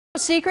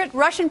Secret,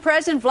 Russian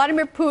President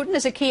Vladimir Putin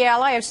is a key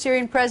ally of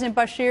Syrian President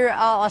Bashar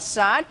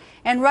al-Assad,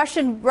 and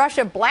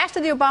Russia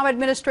blasted the Obama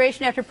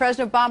administration after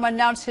President Obama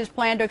announced his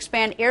plan to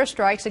expand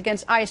airstrikes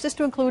against ISIS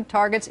to include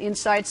targets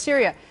inside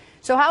Syria.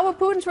 So how will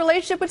Putin's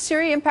relationship with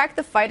Syria impact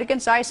the fight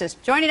against ISIS?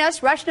 Joining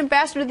us, Russian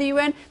Ambassador to the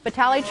UN,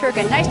 Vitaly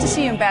Churkin. Nice to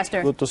see you,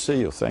 Ambassador. Good to see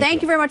you.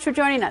 Thank you very much for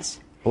joining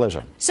us.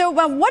 Pleasure. So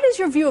what is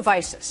your view of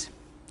ISIS?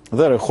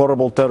 They're a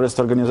horrible terrorist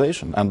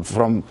organization, and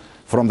from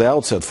the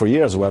outset, for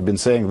years, we have been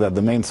saying that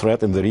the main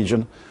threat in the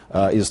region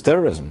is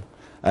terrorism.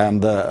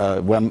 And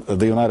when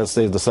the United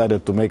States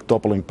decided to make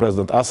toppling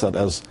President Assad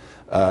as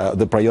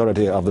the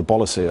priority of the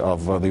policy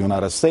of the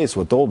United States,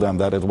 we told them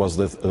that it was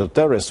the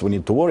terrorists we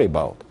need to worry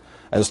about.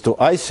 As to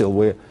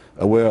ISIL,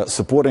 we're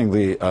supporting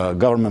the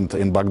government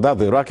in Baghdad,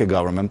 the Iraqi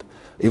government,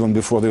 even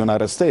before the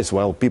United States.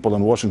 While people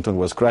in Washington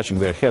were scratching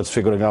their heads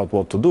figuring out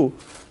what to do,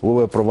 we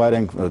were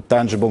providing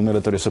tangible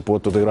military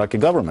support to the Iraqi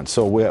government.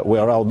 So we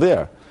are out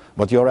there.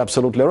 But you're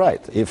absolutely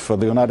right. If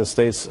the United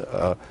States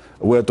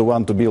were to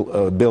want to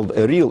build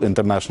a real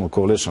international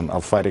coalition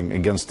of fighting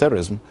against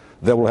terrorism,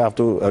 they will have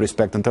to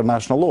respect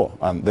international law,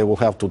 and they will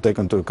have to take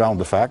into account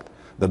the fact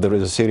that there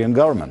is a Syrian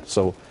government.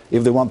 So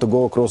if they want to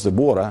go across the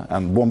border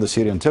and bomb the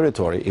Syrian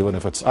territory, even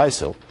if it's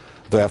ISIL,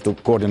 they have to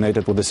coordinate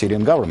it with the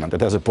Syrian government.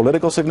 It has a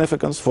political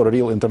significance for a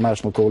real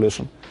international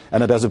coalition,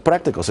 and it has a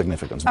practical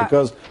significance,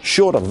 because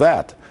short of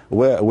that,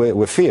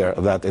 we fear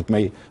that it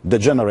may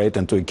degenerate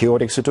into a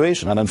chaotic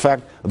situation. And in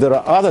fact, there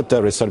are other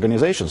terrorist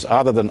organizations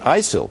other than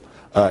ISIL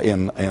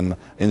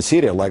in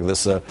Syria, like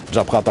this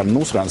Jabhat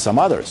al-Nusra and some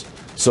others.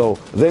 So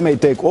they may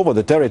take over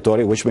the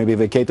territory which may be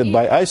vacated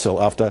by ISIL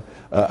after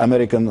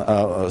American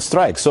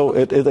strikes. So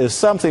it is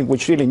something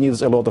which really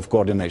needs a lot of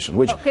coordination,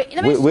 which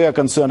we are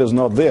concerned is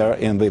not there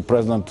in the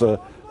President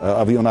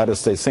of the United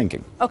States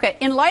thinking. Okay,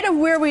 in light of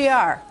where we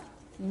are,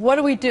 what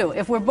do we do?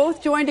 If we're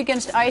both joined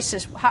against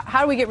ISIS,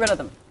 how do we get rid of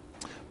them?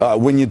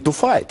 We need to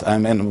fight. I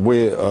mean,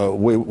 we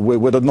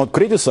did not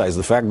criticize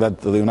the fact that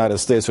the United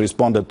States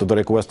responded to the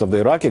request of the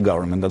Iraqi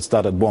government that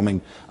started bombing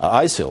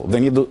ISIL.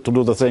 They need to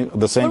do the same thing.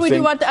 What do we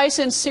do about the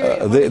ISIL in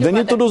Syria? They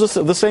need to do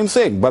the same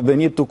thing, but they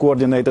need to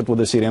coordinate it with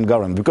the Syrian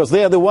government, because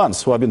they are the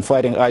ones who have been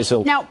fighting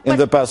ISIL in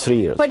the past 3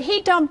 years. But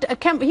he dumped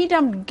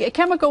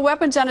chemical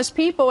weapons on his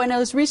people, and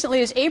as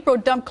recently as April,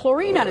 dumped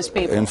chlorine on his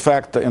people. In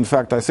fact,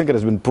 I think it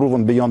has been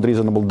proven beyond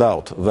reasonable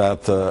doubt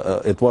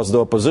that it was the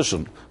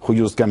opposition who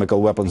used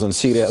chemical weapons in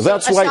Syria.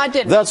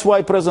 That's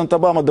why President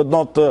Obama did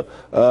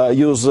not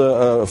use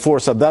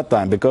force at that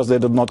time, because they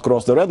did not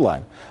cross the red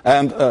line.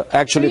 And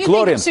actually,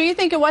 chlorine. So you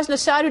think it wasn't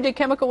Assad who did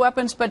chemical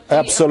weapons, but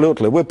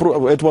absolutely,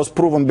 it was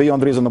proven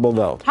beyond reasonable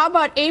doubt. How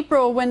about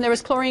April, when there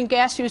was chlorine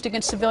gas used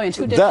against civilians?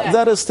 Who did that?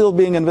 That is still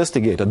being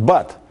investigated,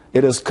 but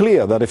it is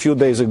clear that a few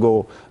days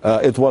ago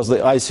it was the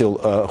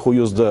ISIL who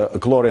used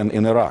chlorine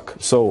in Iraq.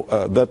 So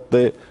that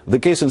the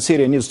case in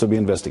Syria needs to be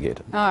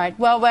investigated. All right.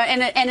 Well,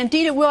 and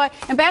indeed it will.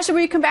 Ambassador,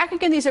 will you come back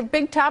again? These are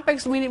big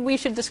topics. We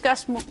should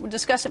discuss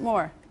it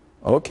more.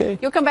 Okay.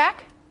 You'll come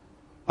back?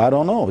 I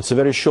don't know. It's a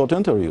very short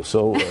interview,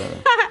 so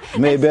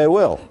maybe I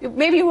will.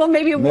 Maybe you will.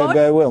 Maybe you won't. Maybe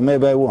I will.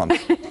 Maybe I won't.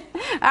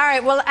 All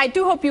right. Well, I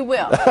do hope you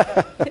will. All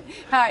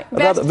right.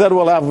 That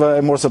will have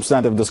a more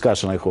substantive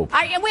discussion, I hope. We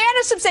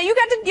had a substantive.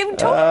 You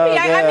told me.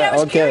 I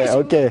was curious.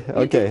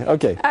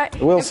 Okay.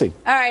 We'll see.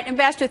 All right,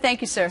 Ambassador.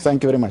 Thank you, sir.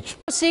 Thank you very much.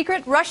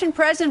 Secret, Russian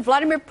President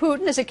Vladimir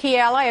Putin is a key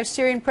ally of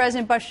Syrian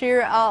President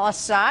Bashar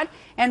al-Assad,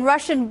 and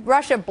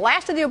Russia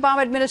blasted the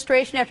Obama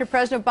administration after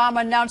President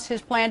Obama announced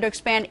his plan to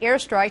expand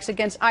airstrikes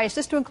against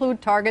ISIS to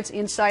include targets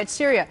inside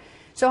Syria.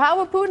 So how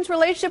will Putin's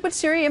relationship with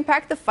Syria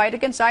impact the fight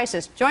against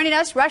ISIS? Joining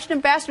us, Russian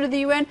Ambassador to the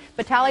UN,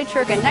 Vitaly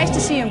Churkin. Nice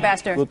to see you,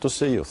 Ambassador. Good to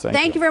see you.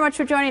 Thank you very much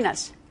for joining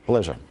us.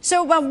 Pleasure.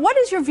 So what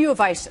is your view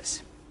of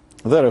ISIS?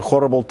 They're a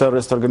horrible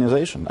terrorist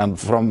organization, and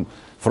from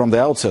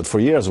the outset, for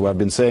years, we have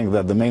been saying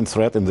that the main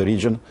threat in the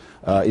region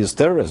is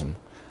terrorism,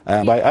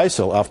 and by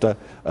ISIL after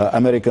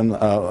American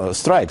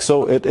strikes.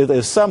 So it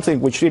is something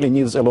which really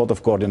needs a lot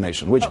of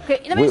coordination, which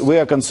we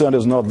are concerned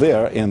is not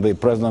there in the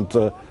President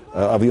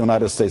of the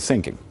United States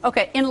thinking.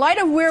 Okay, in light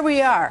of where we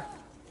are,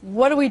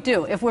 what do we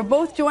do? If we're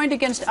both joined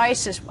against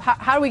ISIS,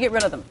 how do we get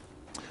rid of them?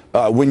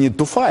 We need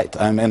to fight.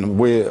 I mean,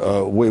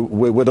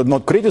 we did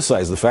not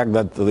criticize the fact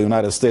that the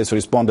United States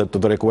responded to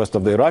the request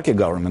of the Iraqi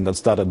government that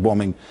started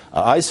bombing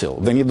ISIL.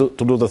 They need to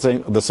do the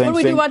same thing. What do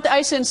we do about the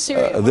ISIL in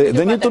Syria?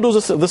 They need to do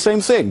the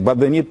same thing,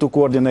 but they need to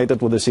coordinate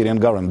it with the Syrian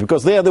government,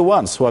 because they are the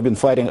ones who have been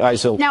fighting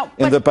ISIL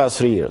in the past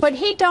 3 years. But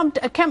he dumped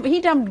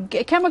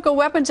chemical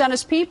weapons on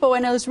his people,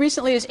 and as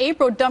recently as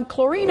April, dumped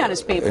chlorine on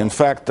his people. In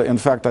fact,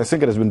 I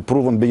think it has been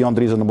proven beyond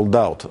reasonable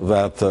doubt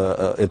that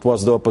it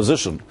was the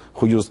opposition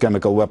who used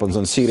chemical weapons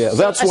in Syria.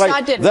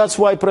 That's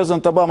why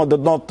President Obama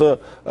did not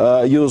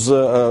use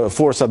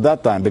force at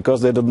that time,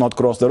 because they did not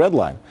cross the red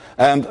line.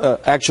 And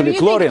actually,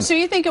 chlorine. So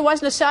you think it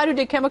wasn't Assad who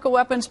did chemical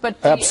weapons, but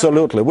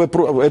absolutely,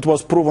 it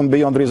was proven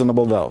beyond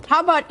reasonable doubt. How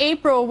about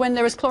April, when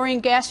there was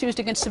chlorine gas used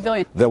against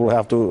civilians? They will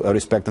have to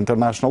respect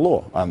international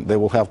law, and they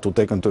will have to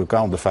take into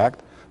account the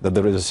fact that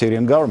there is a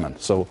Syrian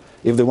government. So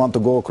if they want to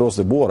go across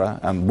the border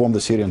and bomb the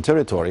Syrian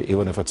territory,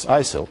 even if it's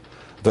ISIL,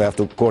 to have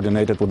to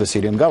coordinate it with the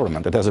Syrian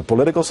government. It has a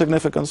political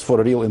significance for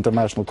a real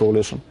international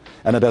coalition,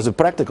 and it has a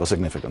practical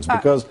significance,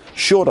 because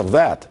short of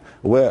that,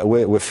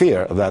 we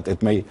fear that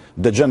it may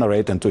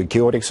degenerate into a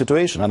chaotic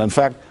situation. And in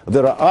fact,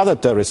 there are other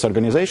terrorist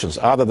organizations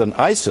other than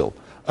ISIL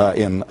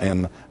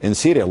in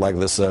Syria, like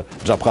this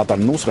Jabhat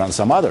al-Nusra and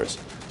some others.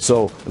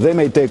 So they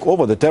may take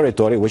over the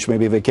territory, which may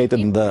be vacated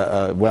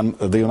when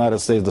the United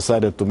States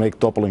decided to make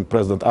toppling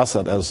President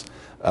Assad as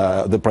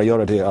the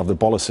priority of the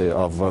policy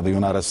of the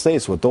United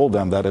States. We told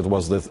them that it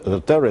was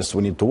the terrorists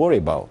we need to worry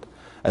about.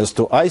 As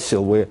to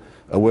ISIL,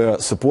 we're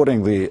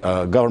supporting the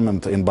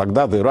government in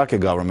Baghdad, the Iraqi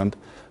government,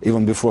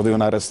 even before the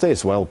United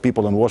States. While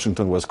people in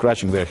Washington were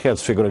scratching their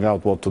heads figuring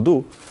out what to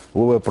do,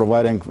 we were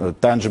providing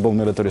tangible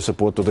military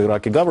support to the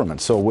Iraqi government.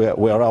 So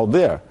we are out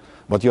there.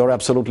 But you're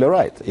absolutely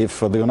right.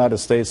 If the United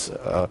States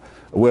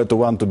were to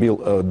want to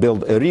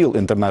build a real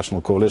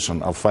international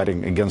coalition of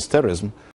fighting against terrorism,